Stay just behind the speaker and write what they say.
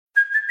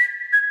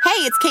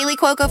it's Kaylee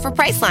Cuoco for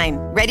Priceline.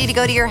 Ready to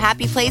go to your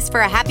happy place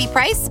for a happy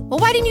price? Well,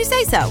 why didn't you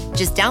say so?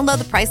 Just download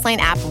the Priceline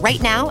app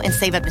right now and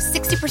save up to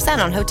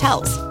 60% on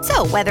hotels.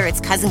 So whether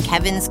it's Cousin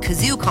Kevin's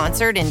Kazoo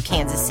Concert in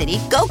Kansas City,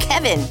 go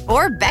Kevin,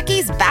 or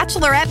Becky's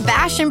Bachelorette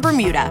Bash in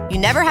Bermuda, you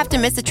never have to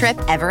miss a trip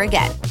ever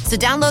again. So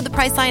download the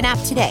Priceline app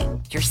today.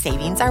 Your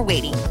savings are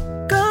waiting.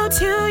 Go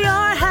to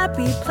your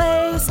happy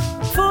place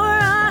for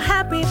a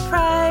happy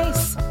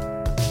price.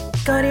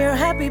 Go to your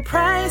happy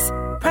price,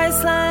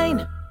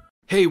 Priceline.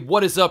 Hey,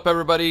 what is up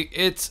everybody?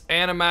 It's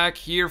Animac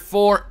here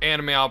for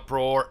Anime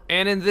Uproar,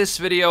 and in this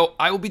video,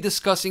 I will be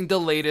discussing the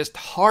latest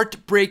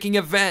heartbreaking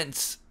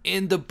events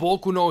in the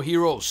Boku no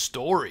Hero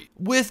story.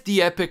 With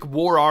the epic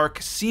war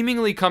arc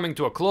seemingly coming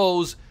to a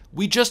close,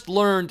 we just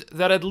learned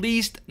that at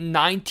least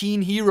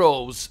 19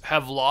 heroes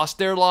have lost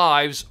their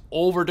lives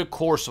over the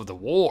course of the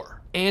war.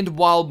 And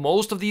while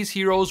most of these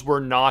heroes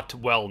were not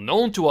well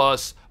known to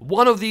us,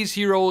 one of these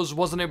heroes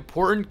was an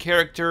important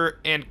character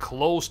and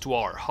close to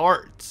our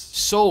hearts.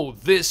 So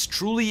this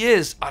truly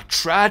is a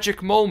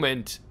tragic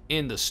moment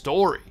in the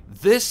story.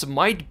 This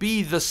might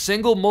be the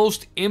single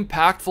most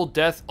impactful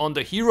death on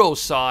the hero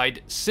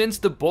side since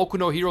the Boku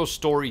no Hero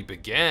story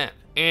began.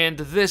 And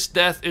this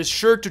death is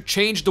sure to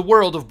change the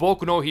world of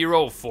Boku no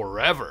Hero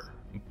forever.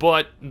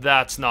 But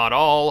that's not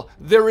all.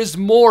 There is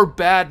more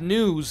bad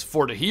news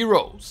for the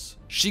heroes.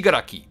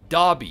 Shigaraki,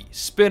 Dabi,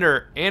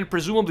 Spinner, and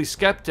presumably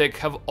Skeptic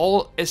have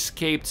all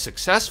escaped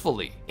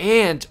successfully.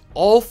 And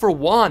All for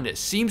One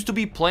seems to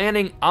be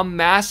planning a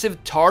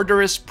massive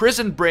Tartarus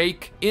prison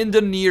break in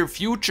the near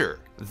future.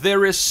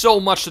 There is so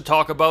much to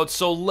talk about,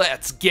 so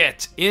let's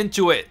get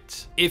into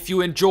it. If you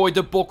enjoyed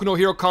the Boku no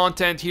Hero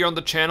content here on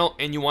the channel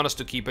and you want us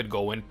to keep it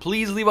going,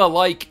 please leave a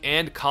like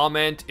and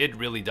comment, it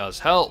really does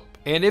help.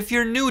 And if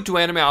you're new to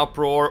Anime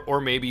Uproar,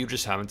 or maybe you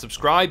just haven't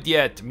subscribed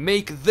yet,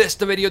 make this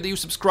the video that you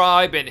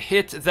subscribe and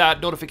hit that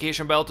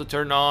notification bell to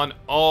turn on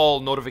all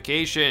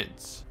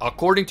notifications.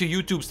 According to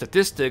YouTube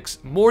statistics,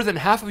 more than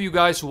half of you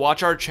guys who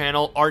watch our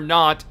channel are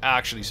not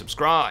actually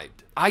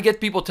subscribed. I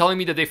get people telling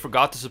me that they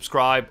forgot to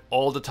subscribe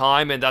all the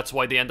time and that's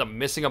why they end up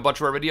missing a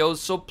bunch of our videos,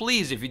 so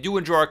please, if you do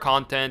enjoy our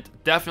content,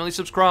 definitely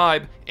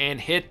subscribe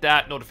and hit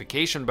that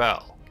notification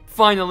bell.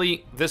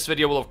 Finally, this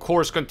video will of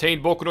course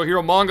contain Boku no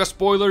Hero manga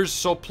spoilers,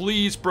 so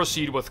please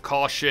proceed with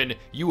caution.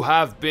 You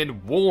have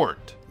been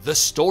warned. The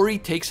story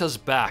takes us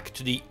back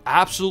to the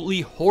absolutely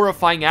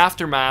horrifying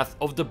aftermath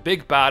of the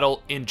big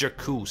battle in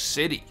Jakku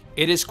City.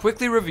 It is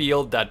quickly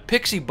revealed that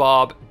Pixie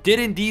Bob did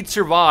indeed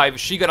survive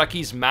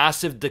Shigaraki's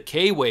massive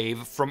decay wave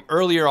from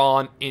earlier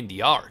on in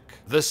the arc.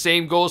 The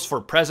same goes for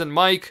Present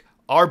Mic,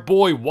 our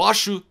boy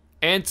Washu,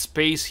 and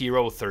Space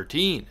Hero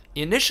 13.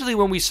 Initially,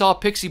 when we saw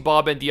Pixie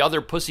Bob and the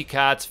other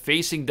Pussycats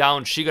facing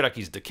down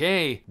Shigaraki's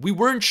decay, we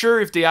weren't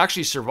sure if they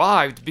actually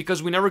survived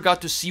because we never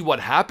got to see what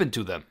happened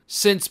to them.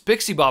 Since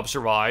Pixie Bob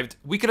survived,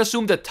 we can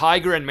assume that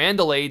Tiger and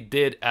Mandalay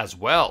did as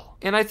well.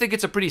 And I think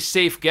it's a pretty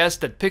safe guess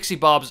that Pixie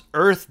Bob's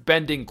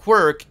earth-bending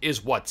quirk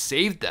is what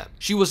saved them.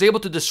 She was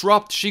able to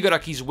disrupt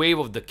Shigaraki's wave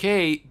of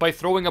decay by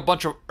throwing a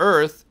bunch of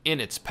earth in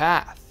its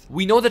path.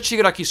 We know that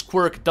Shigaraki's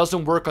quirk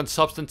doesn't work on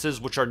substances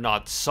which are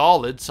not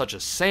solid, such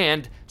as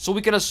sand, so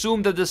we can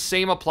assume that the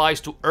same applies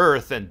to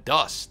earth and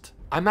dust.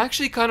 I'm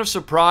actually kind of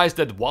surprised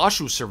that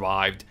Washu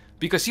survived,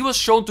 because he was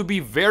shown to be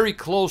very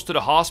close to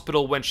the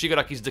hospital when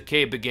Shigaraki's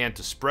decay began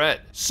to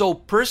spread. So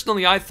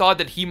personally, I thought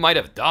that he might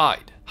have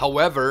died.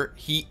 However,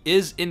 he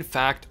is in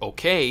fact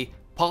okay,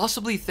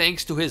 possibly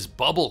thanks to his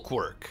bubble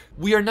quirk.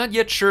 We are not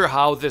yet sure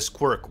how this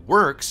quirk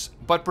works,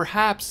 but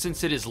perhaps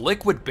since it is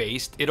liquid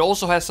based, it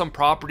also has some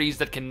properties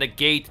that can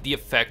negate the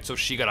effects of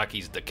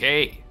Shigaraki's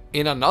decay.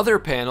 In another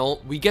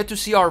panel, we get to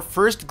see our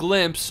first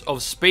glimpse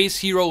of Space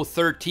Hero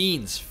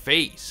 13's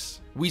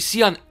face. We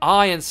see an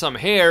eye and some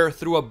hair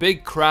through a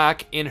big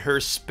crack in her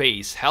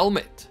space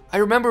helmet. I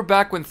remember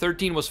back when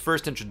 13 was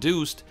first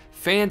introduced,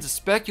 fans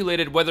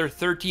speculated whether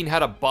 13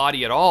 had a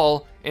body at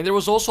all, and there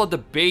was also a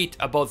debate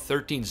about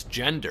 13's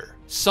gender.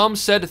 Some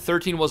said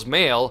 13 was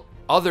male,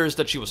 others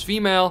that she was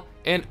female,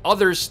 and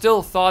others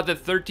still thought that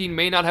 13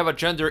 may not have a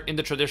gender in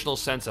the traditional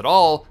sense at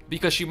all,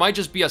 because she might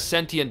just be a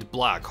sentient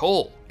black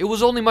hole. It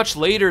was only much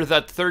later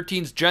that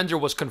 13's gender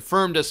was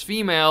confirmed as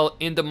female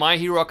in the My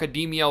Hero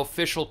Academia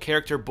official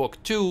character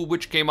book 2,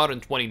 which came out in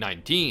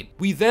 2019.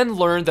 We then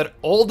learned that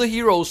all the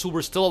heroes who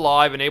were still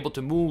alive and able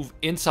to move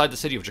inside the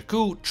city of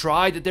Jakku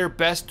tried their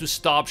best to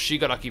stop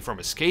Shigaraki from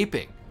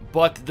escaping.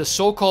 But the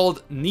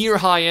so-called near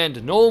high-end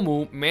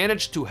Nomu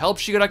managed to help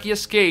Shigaraki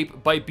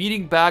escape by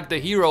beating back the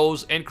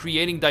heroes and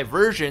creating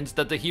diversions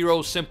that the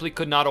heroes simply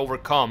could not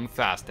overcome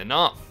fast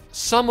enough.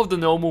 Some of the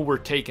Nomu were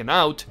taken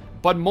out,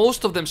 but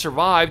most of them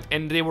survived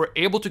and they were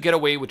able to get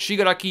away with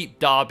Shigaraki,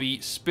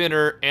 Dabi,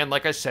 Spinner, and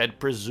like I said,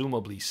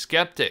 presumably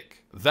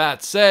Skeptic.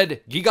 That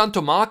said,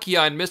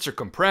 Gigantomachia and Mr.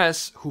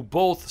 Compress, who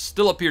both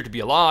still appear to be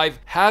alive,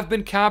 have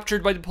been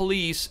captured by the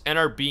police and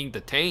are being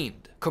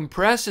detained.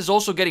 Compress is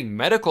also getting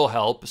medical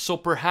help, so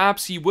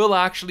perhaps he will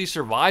actually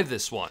survive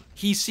this one.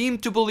 He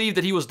seemed to believe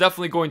that he was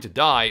definitely going to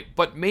die,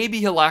 but maybe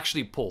he'll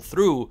actually pull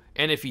through,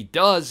 and if he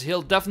does,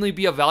 he'll definitely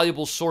be a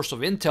valuable source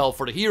of intel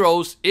for the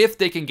heroes if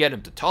they can get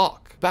him to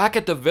talk. Back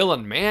at the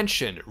villain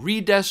mansion,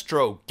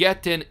 Redestro,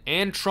 Getten,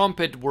 and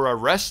Trumpet were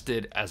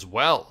arrested as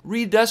well.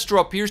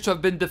 Redestro appears to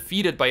have been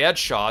defeated by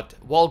Edgeshot,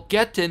 while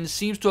Getten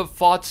seems to have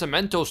fought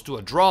Cementos to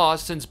a draw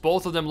since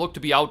both of them look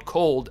to be out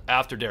cold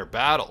after their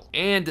battle.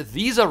 And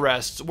these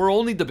arrests were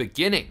only the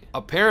beginning.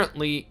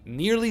 Apparently,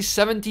 nearly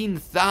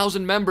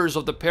 17,000 members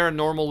of the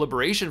Paranormal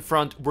Liberation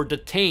Front were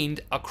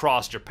detained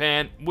across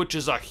Japan, which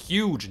is a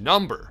huge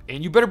number.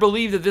 And you better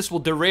believe that this will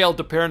derail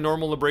the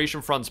Paranormal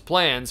Liberation Front's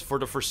plans for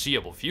the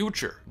foreseeable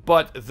future.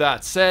 But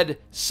that said,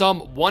 some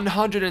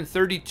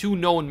 132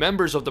 known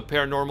members of the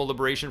Paranormal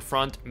Liberation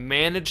Front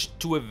managed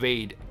to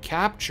evade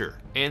capture,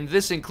 and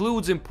this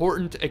includes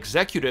important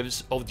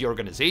executives of the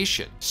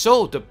organization.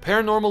 So the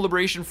Paranormal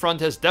Liberation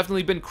Front has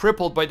definitely been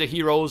crippled by the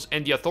heroes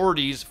and the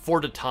authorities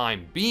for the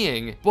time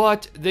being,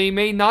 but they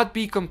may not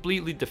be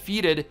completely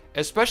defeated,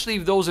 especially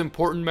if those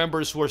important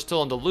members who are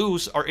still on the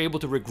loose are able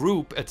to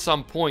regroup at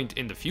some point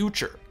in the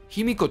future.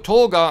 Himiko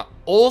Toga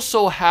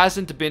also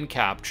hasn't been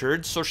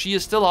captured, so she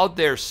is still out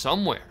there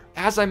somewhere.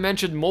 As I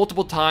mentioned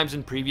multiple times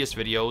in previous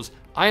videos,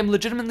 I am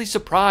legitimately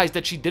surprised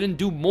that she didn't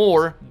do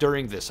more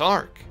during this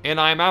arc. And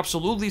I am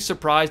absolutely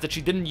surprised that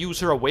she didn't use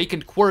her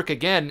awakened quirk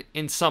again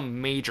in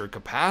some major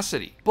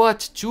capacity.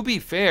 But to be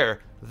fair,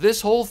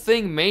 this whole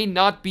thing may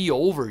not be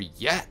over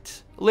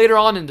yet. Later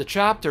on in the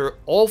chapter,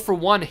 All For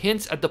One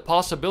hints at the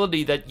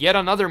possibility that yet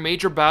another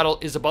major battle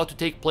is about to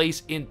take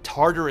place in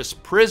Tartarus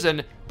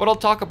Prison, but I'll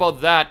talk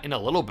about that in a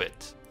little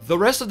bit. The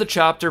rest of the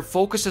chapter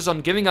focuses on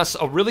giving us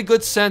a really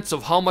good sense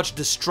of how much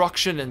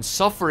destruction and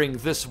suffering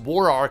this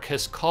war arc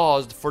has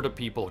caused for the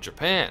people of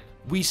Japan.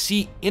 We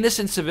see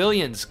innocent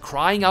civilians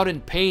crying out in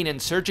pain and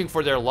searching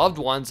for their loved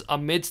ones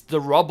amidst the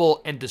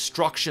rubble and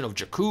destruction of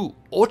Jakku.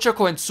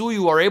 Ochako and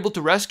Tsuyu are able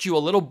to rescue a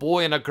little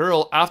boy and a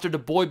girl after the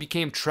boy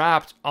became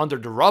trapped under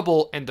the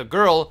rubble and the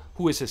girl,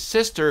 who is his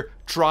sister,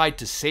 tried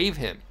to save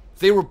him.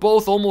 They were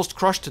both almost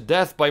crushed to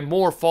death by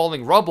more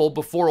falling rubble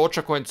before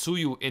Ochako and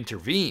Tsuyu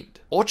intervened.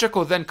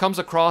 Ochako then comes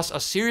across a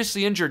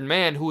seriously injured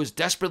man who is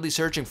desperately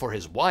searching for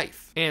his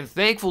wife, and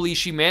thankfully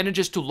she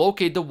manages to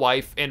locate the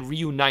wife and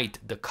reunite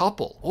the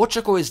couple.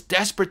 Ochako is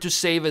desperate to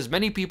save as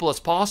many people as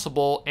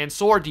possible, and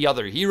so are the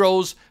other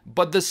heroes,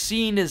 but the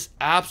scene is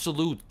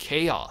absolute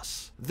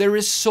chaos. There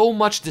is so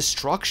much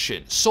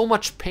destruction, so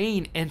much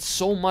pain, and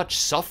so much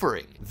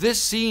suffering.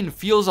 This scene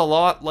feels a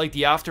lot like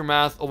the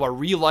aftermath of a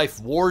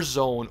real-life war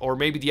zone, or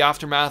maybe the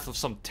aftermath of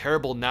some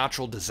terrible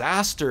natural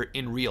disaster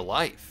in real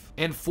life.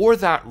 And for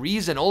that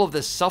reason, all of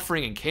this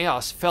suffering and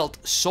chaos felt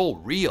so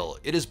real.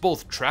 It is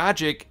both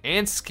tragic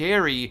and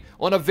scary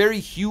on a very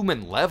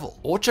human level.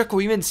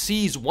 Ochako even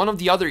sees one of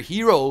the other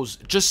heroes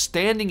just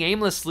standing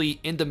aimlessly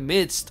in the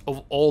midst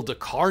of all the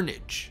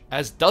carnage.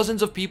 As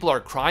dozens of people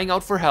are crying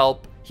out for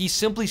help, he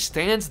simply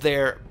stands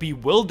there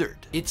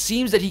bewildered. It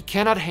seems that he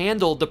cannot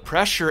handle the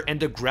pressure and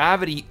the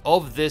gravity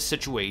of this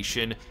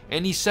situation,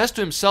 and he says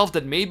to himself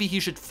that maybe he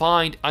should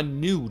find a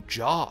new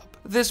job.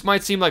 This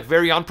might seem like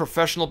very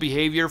unprofessional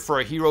behavior for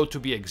a hero to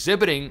be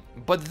exhibiting,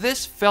 but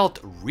this felt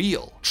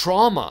real.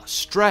 Trauma,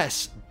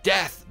 stress,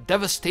 death,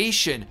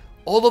 devastation,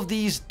 all of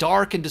these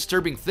dark and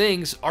disturbing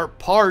things are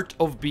part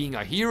of being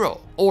a hero,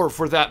 or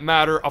for that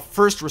matter, a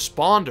first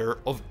responder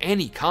of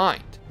any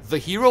kind. The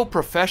hero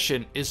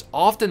profession is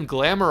often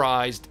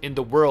glamorized in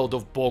the world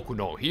of Boku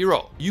no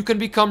Hero. You can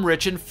become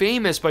rich and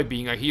famous by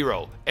being a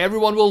hero.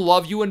 Everyone will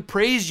love you and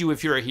praise you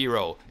if you're a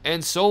hero,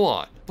 and so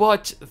on.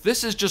 But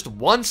this is just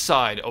one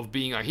side of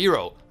being a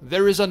hero.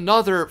 There is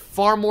another,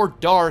 far more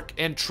dark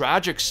and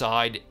tragic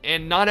side,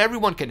 and not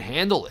everyone can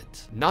handle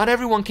it. Not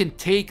everyone can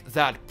take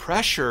that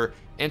pressure,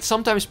 and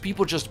sometimes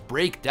people just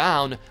break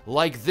down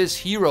like this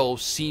hero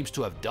seems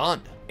to have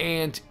done.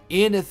 And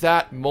in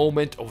that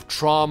moment of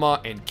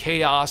trauma and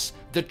chaos,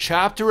 the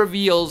chapter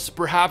reveals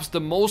perhaps the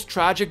most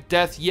tragic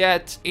death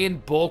yet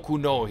in Boku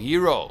no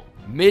Hero.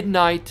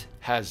 Midnight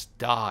has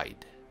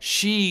died.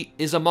 She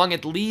is among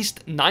at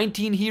least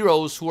 19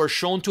 heroes who are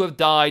shown to have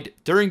died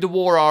during the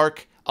war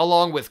arc,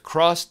 along with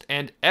Crust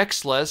and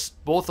Exless,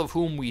 both of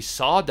whom we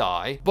saw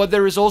die. But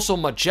there is also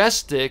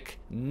Majestic,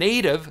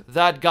 Native,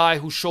 that guy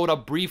who showed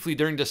up briefly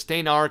during the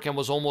Stain arc and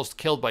was almost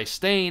killed by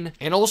Stain,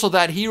 and also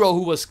that hero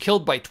who was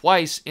killed by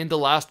Twice in the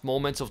last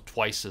moments of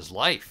Twice's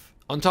life.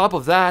 On top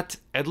of that,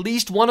 at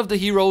least one of the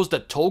heroes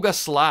that Toga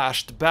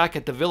slashed back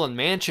at the villain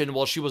mansion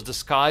while she was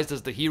disguised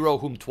as the hero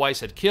whom Twice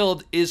had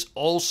killed is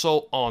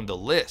also on the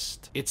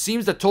list. It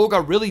seems that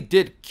Toga really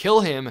did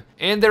kill him,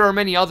 and there are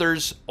many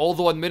others,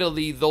 although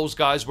admittedly those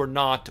guys were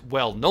not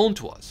well known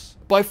to us.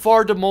 By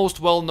far the most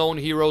well-known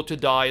hero to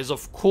die is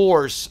of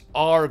course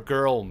our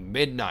girl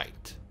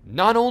Midnight.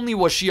 Not only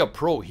was she a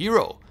pro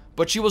hero,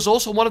 but she was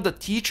also one of the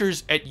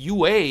teachers at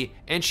UA,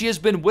 and she has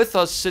been with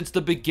us since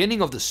the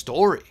beginning of the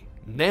story.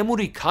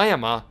 Nemuri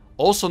Kayama,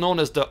 also known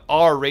as the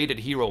R-rated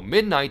hero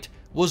Midnight,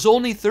 was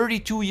only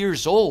 32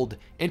 years old,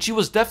 and she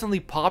was definitely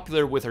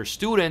popular with her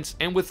students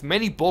and with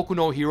many Boku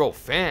no Hero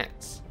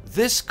fans.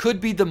 This could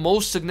be the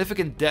most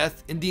significant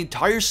death in the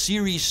entire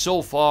series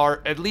so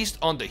far, at least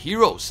on the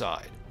hero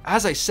side.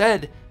 As I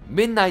said,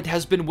 Midnight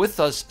has been with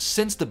us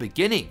since the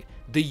beginning.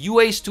 The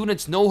UA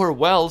students know her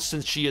well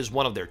since she is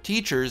one of their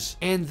teachers,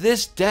 and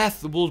this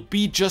death will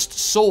be just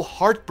so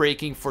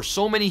heartbreaking for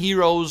so many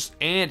heroes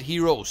and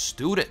hero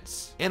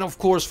students. And of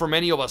course for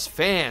many of us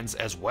fans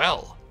as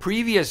well.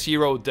 Previous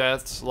hero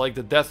deaths, like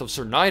the death of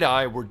Sir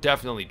Night-Eye, were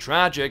definitely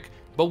tragic,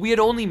 but we had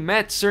only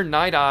met Sir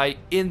Night-Eye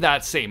in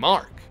that same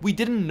arc. We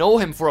didn't know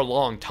him for a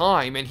long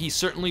time, and he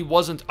certainly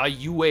wasn't a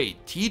UA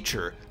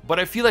teacher, but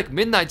I feel like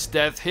Midnight's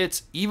death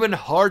hits even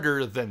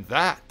harder than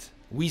that.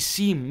 We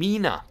see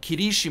Mina,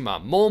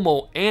 Kirishima,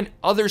 Momo, and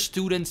other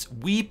students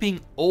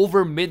weeping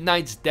over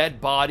Midnight's dead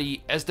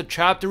body as the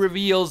chapter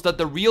reveals that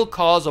the real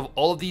cause of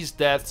all of these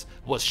deaths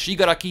was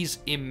Shigaraki's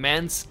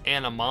immense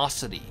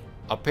animosity.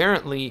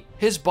 Apparently,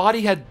 his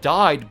body had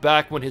died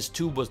back when his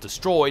tube was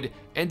destroyed,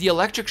 and the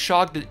electric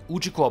shock that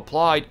Ujiko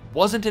applied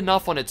wasn't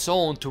enough on its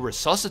own to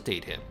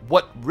resuscitate him.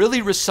 What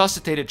really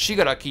resuscitated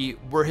Shigaraki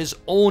were his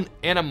own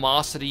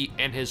animosity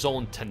and his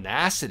own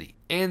tenacity.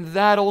 And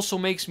that also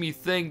makes me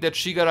think that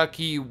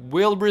Shigaraki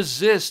will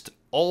resist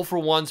All For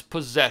One's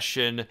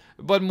possession,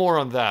 but more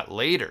on that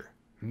later.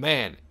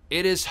 Man,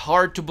 it is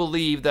hard to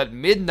believe that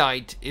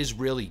Midnight is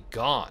really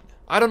gone.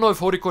 I don't know if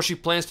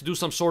Horikoshi plans to do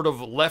some sort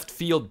of left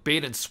field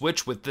bait and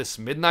switch with this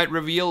Midnight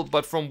reveal,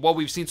 but from what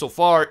we've seen so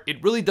far,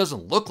 it really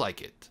doesn't look like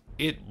it.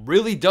 It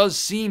really does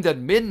seem that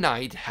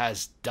Midnight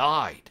has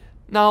died.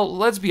 Now,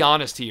 let's be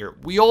honest here,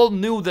 we all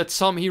knew that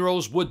some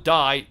heroes would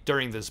die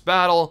during this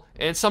battle,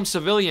 and some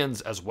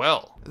civilians as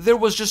well. There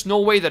was just no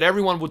way that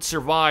everyone would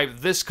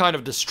survive this kind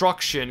of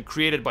destruction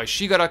created by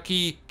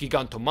Shigaraki,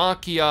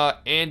 Gigantomachia,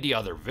 and the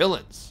other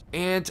villains.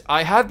 And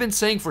I have been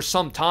saying for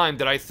some time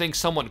that I think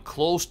someone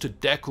close to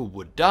Deku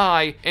would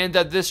die, and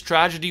that this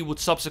tragedy would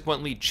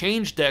subsequently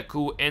change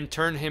Deku and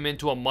turn him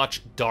into a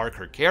much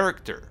darker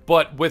character.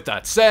 But with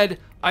that said,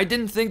 I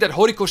didn't think that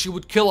Horikoshi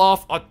would kill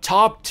off a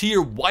top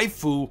tier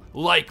waifu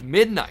like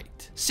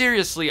Midnight.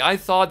 Seriously, I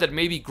thought that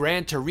maybe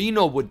Gran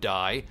Torino would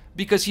die,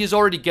 because he is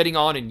already getting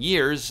on in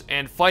years,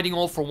 and fighting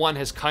All For One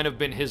has kind of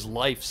been his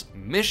life's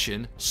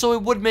mission, so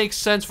it would make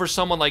sense for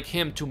someone like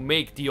him to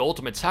make the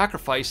ultimate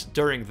sacrifice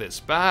during this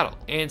battle.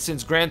 And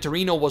since Gran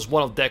Torino was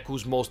one of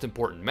Deku's most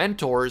important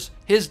mentors,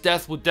 his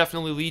death would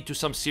definitely lead to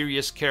some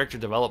serious character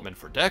development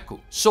for Deku.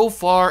 So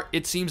far,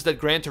 it seems that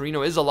Gran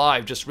Torino is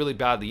alive, just really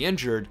badly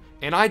injured,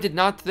 and I did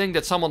not think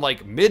that someone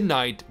like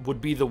Midnight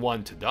would be the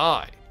one to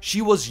die.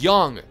 She was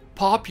young,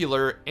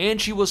 popular, and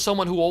she was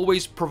someone who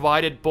always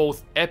provided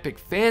both epic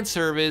fan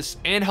service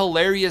and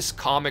hilarious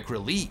comic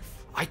relief.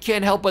 I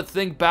can't help but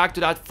think back to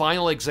that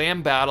final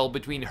exam battle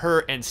between her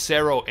and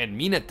Sero and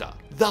Mineta.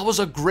 That was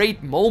a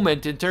great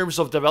moment in terms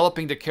of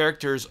developing the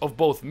characters of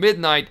both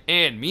Midnight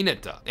and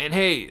Mineta. And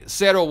hey,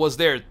 Sero was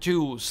there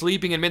too,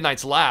 sleeping in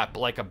Midnight's lap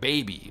like a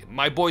baby.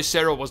 My boy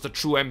Sero was the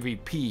true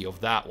MVP of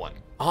that one.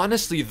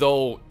 Honestly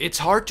though, it's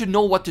hard to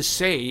know what to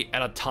say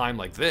at a time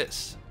like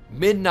this.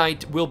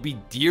 Midnight will be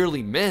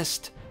dearly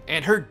missed,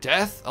 and her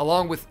death,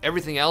 along with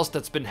everything else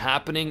that's been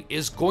happening,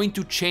 is going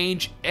to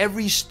change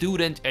every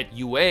student at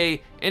UA,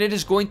 and it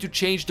is going to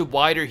change the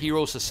wider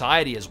hero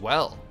society as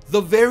well. The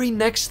very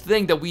next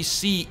thing that we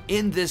see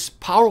in this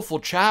powerful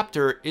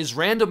chapter is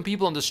random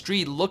people on the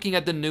street looking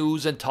at the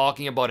news and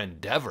talking about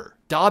Endeavor.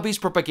 Dabi's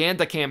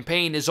propaganda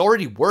campaign is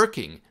already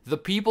working. The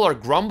people are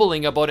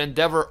grumbling about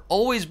Endeavor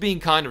always being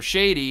kind of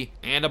shady,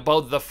 and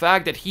about the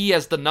fact that he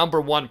as the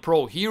 #1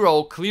 pro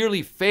hero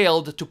clearly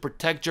failed to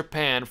protect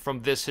Japan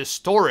from this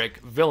historic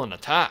villain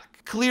attack.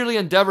 Clearly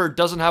Endeavor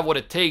doesn't have what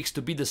it takes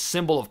to be the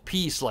symbol of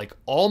peace like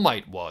All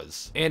Might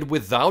was. And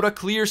without a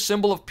clear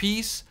symbol of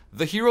peace,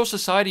 the hero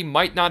society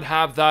might not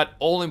have that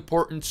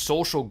all-important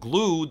social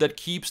glue that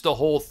keeps the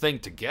whole thing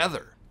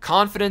together.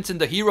 Confidence in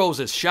the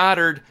heroes is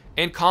shattered,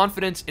 and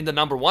confidence in the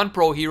 #1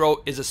 pro hero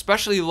is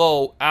especially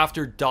low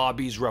after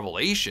Dabi's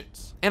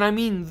revelations. And I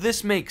mean,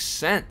 this makes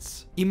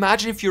sense.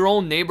 Imagine if your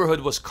own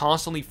neighborhood was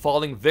constantly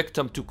falling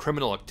victim to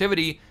criminal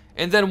activity,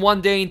 and then one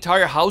day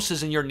entire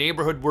houses in your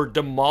neighborhood were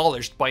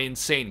demolished by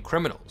insane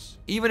criminals.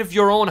 Even if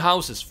your own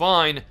house is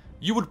fine,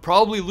 you would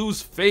probably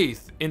lose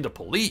faith in the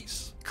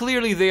police.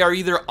 Clearly they are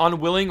either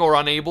unwilling or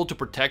unable to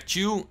protect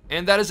you,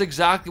 and that is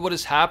exactly what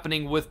is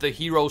happening with the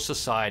hero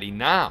society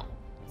now.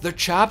 The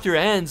chapter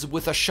ends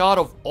with a shot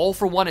of All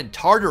For One and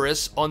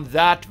Tartarus on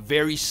that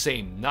very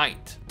same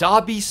night.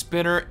 Dabi,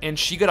 Spinner, and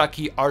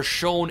Shigaraki are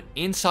shown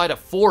inside a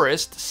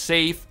forest,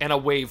 safe and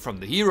away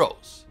from the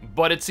heroes.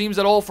 But it seems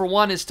that All For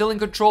One is still in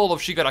control of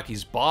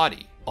Shigaraki's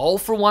body. All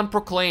For One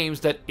proclaims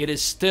that it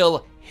is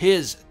still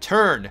his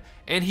turn,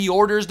 and he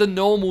orders the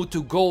Nomu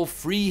to go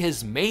free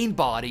his main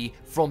body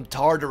from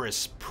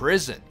Tartarus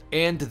prison.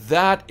 And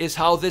that is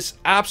how this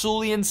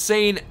absolutely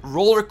insane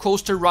roller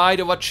coaster ride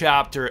of a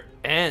chapter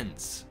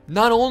ends.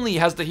 Not only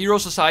has the Hero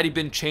Society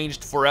been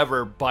changed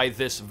forever by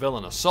this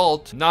villain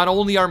assault, not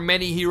only are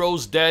many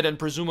heroes dead and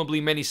presumably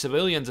many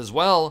civilians as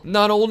well,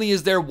 not only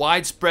is there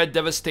widespread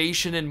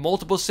devastation in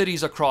multiple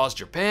cities across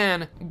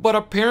Japan, but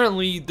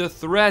apparently the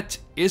threat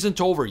isn't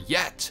over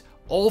yet.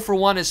 All For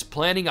One is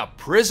planning a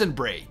prison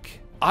break.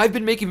 I've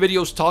been making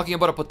videos talking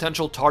about a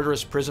potential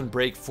Tartarus prison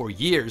break for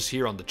years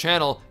here on the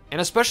channel,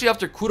 and especially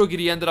after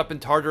Kurogiri ended up in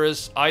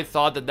Tartarus, I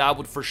thought that that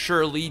would for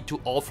sure lead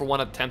to All For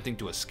One attempting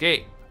to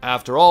escape.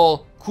 After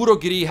all,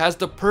 Kurogiri has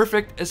the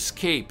perfect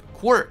escape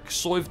quirk,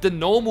 so if the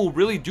Nomu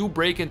really do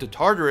break into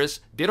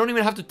Tartarus, they don't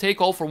even have to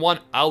take All For One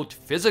out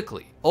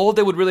physically. All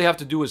they would really have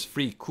to do is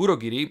free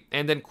Kurogiri,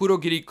 and then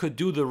Kurogiri could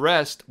do the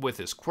rest with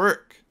his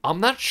quirk. I'm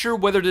not sure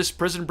whether this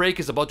prison break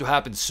is about to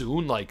happen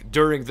soon, like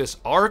during this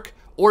arc,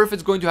 or if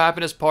it's going to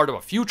happen as part of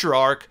a future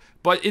arc,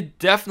 but it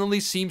definitely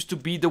seems to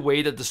be the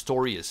way that the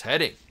story is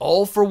heading.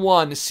 All For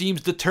One seems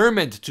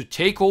determined to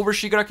take over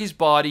Shigaraki's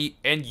body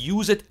and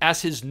use it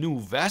as his new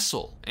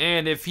vessel.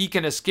 And if he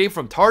can escape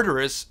from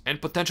Tartarus,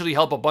 and potentially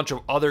help a bunch of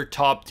other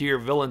top tier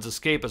villains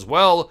escape as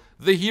well,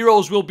 the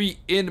heroes will be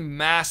in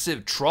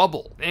massive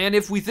trouble. And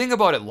if we think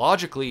about it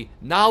logically,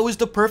 now is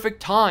the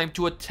perfect time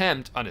to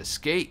attempt an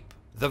escape.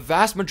 The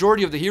vast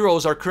majority of the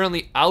heroes are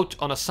currently out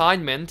on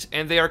assignment,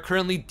 and they are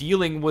currently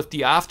dealing with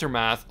the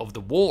aftermath of the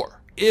war.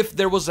 If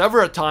there was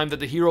ever a time that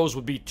the heroes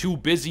would be too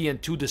busy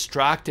and too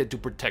distracted to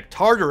protect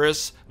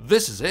Tartarus,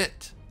 this is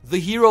it. The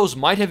heroes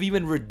might have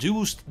even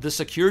reduced the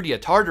security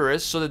at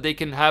Tartarus so that they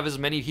can have as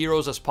many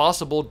heroes as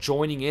possible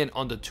joining in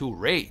on the two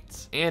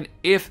raids. And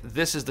if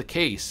this is the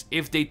case,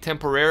 if they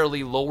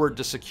temporarily lowered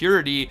the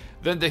security,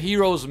 then the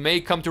heroes may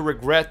come to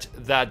regret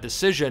that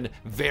decision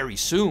very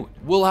soon.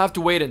 We'll have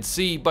to wait and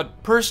see,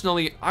 but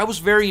personally, I was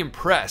very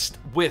impressed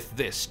with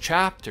this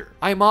chapter.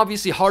 I am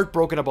obviously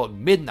heartbroken about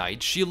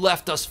Midnight. She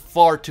left us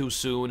far too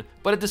soon,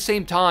 but at the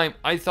same time,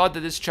 I thought that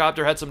this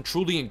chapter had some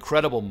truly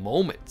incredible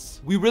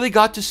moments. We really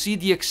got to see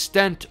the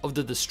extent of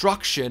the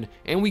destruction,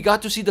 and we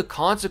got to see the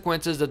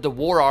consequences that the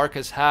war arc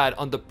has had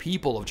on the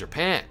people of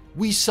Japan.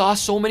 We saw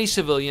so many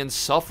civilians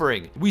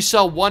suffering. We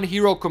saw one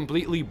hero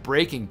completely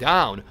breaking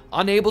down,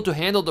 unable to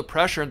handle the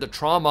pressure and the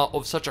trauma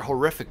of such a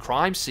horrific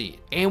crime scene.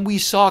 And we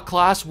saw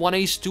Class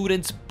 1A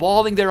students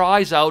bawling their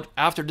eyes out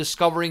after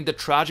discovering the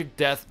tragic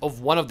death of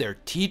one of their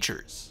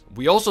teachers.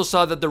 We also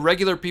saw that the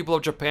regular people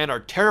of Japan are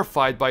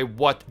terrified by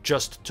what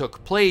just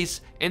took place,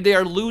 and they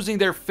are losing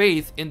their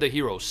faith in the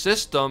hero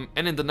system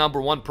and in the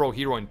 #1 pro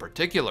hero in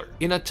particular.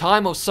 In a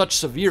time of such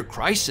severe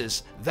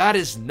crisis, that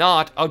is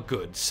not a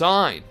good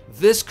sign.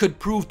 This could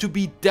prove to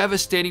be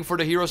devastating for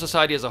the Hero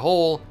Society as a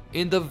whole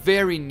in the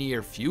very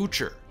near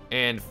future.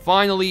 And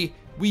finally,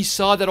 we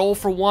saw that All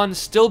For One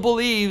still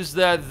believes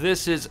that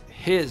this is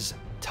his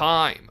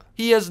time.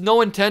 He has no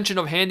intention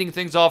of handing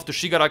things off to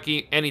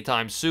Shigaraki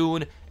anytime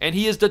soon, and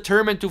he is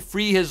determined to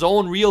free his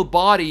own real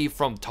body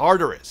from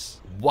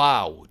Tartarus.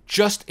 Wow,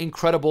 just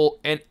incredible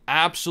and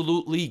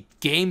absolutely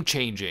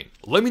game-changing.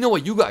 Let me know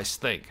what you guys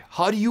think.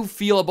 How do you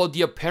feel about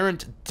the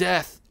apparent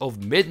death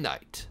of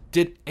Midnight?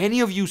 Did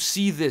any of you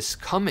see this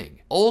coming?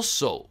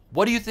 Also,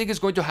 what do you think is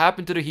going to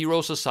happen to the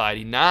Hero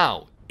Society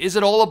now? Is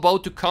it all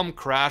about to come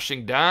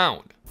crashing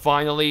down?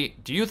 Finally,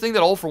 do you think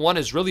that All For One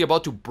is really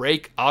about to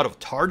break out of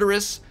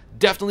Tartarus?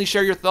 Definitely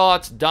share your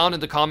thoughts down in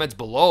the comments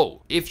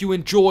below. If you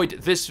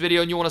enjoyed this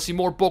video and you want to see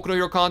more Boku no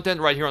Hero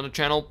content right here on the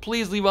channel,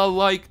 please leave a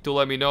like to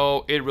let me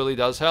know. It really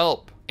does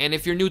help. And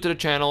if you're new to the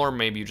channel, or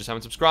maybe you just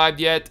haven't subscribed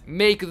yet,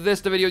 make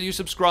this the video you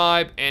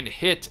subscribe and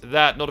hit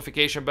that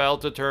notification bell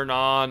to turn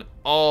on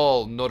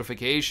all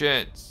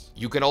notifications.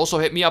 You can also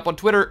hit me up on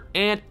Twitter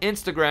and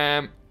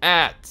Instagram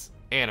at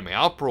Anime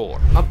Uproar.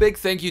 A big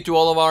thank you to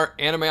all of our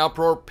Anime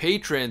Uproar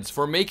patrons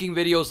for making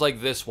videos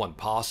like this one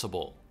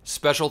possible.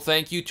 Special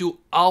thank you to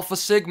Alpha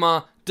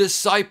Sigma,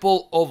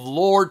 disciple of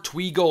Lord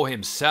Twigo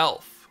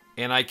himself.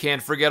 And I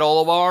can't forget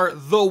all of our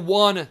The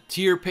One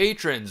tier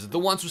patrons, the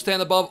ones who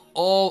stand above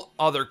all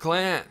other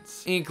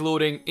clans,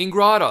 including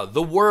Ingrata,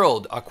 The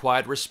World, A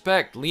Quiet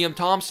Respect, Liam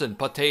Thompson,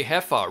 Pate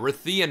Hefa,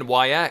 Rithian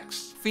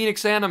YX,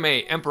 Phoenix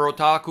Anime, Emperor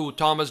Otaku,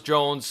 Thomas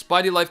Jones,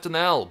 Spidey Life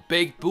Tanel,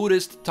 Baked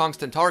Buddhist,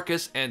 Tungsten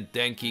Tarkus, and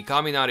Denki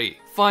Kaminari.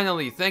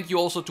 Finally, thank you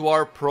also to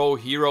our Pro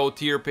Hero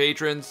tier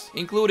patrons,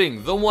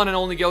 including the one and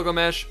only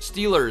Gilgamesh,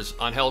 Steelers,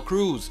 Angel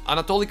Cruz,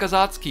 Anatoly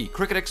Kazatsky,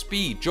 Cricket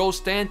XP, Joe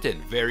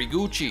Stanton, Very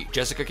Gucci,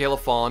 Jessica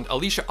Calafond,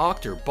 Alicia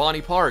Octor,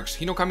 Bonnie Parks,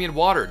 Hinokami and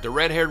Water, The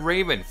Red-Haired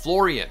Raven,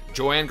 Florian,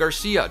 Joanne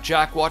Garcia,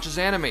 Jack Watches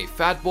Anime,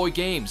 Fatboy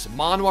Games,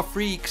 Manwa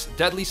Freaks,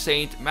 Deadly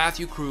Saint,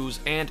 Matthew Cruz,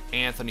 and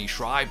Anthony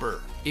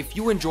Schreiber. If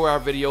you enjoy our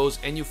videos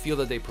and you feel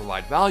that they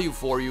provide value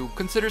for you,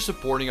 consider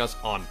supporting us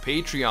on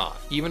Patreon.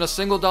 Even a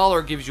single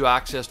 $1 gives you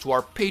access to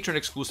our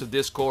patron-exclusive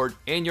Discord,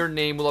 and your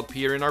name will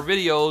appear in our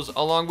videos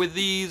along with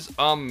these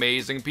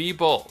amazing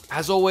people.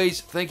 As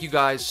always, thank you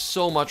guys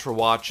so much for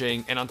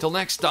watching, and until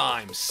next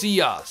time, see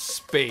ya,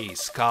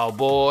 Space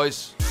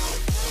Cowboys!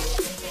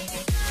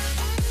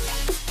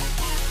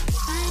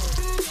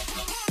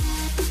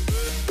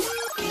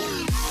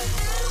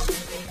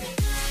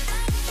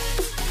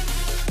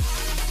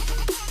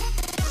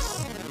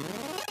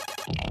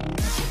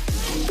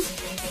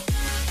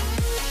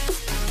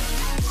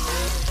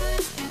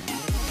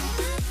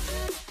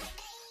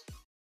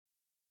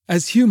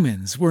 As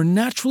humans, we're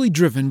naturally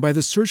driven by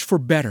the search for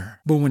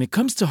better. But when it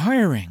comes to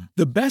hiring,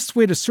 the best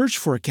way to search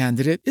for a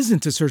candidate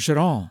isn't to search at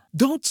all.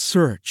 Don't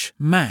search,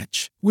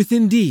 match with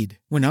Indeed.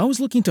 When I was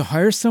looking to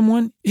hire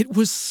someone, it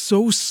was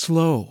so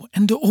slow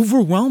and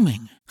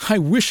overwhelming. I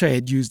wish I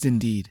had used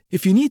Indeed.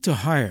 If you need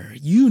to hire,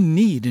 you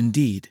need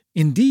Indeed.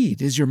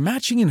 Indeed is your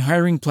matching and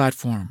hiring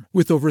platform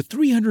with over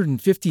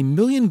 350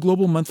 million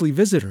global monthly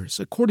visitors,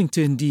 according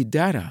to Indeed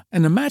data,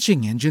 and a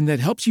matching engine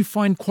that helps you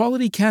find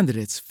quality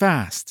candidates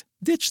fast.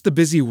 Ditch the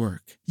busy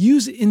work.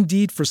 Use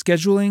Indeed for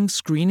scheduling,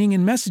 screening,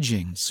 and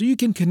messaging so you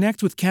can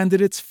connect with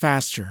candidates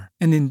faster.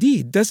 And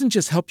Indeed doesn't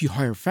just help you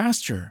hire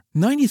faster.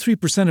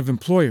 93% of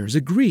employers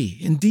agree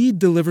Indeed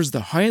delivers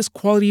the highest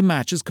quality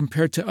matches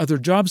compared to other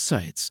job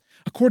sites,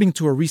 according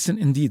to a recent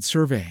Indeed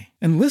survey.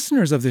 And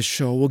listeners of this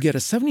show will get a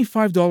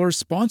 $75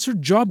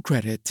 sponsored job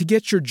credit to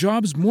get your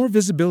jobs more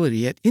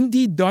visibility at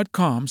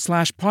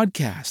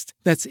Indeed.com/podcast.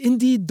 That's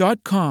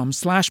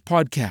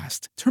Indeed.com/podcast.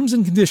 Terms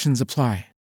and conditions apply.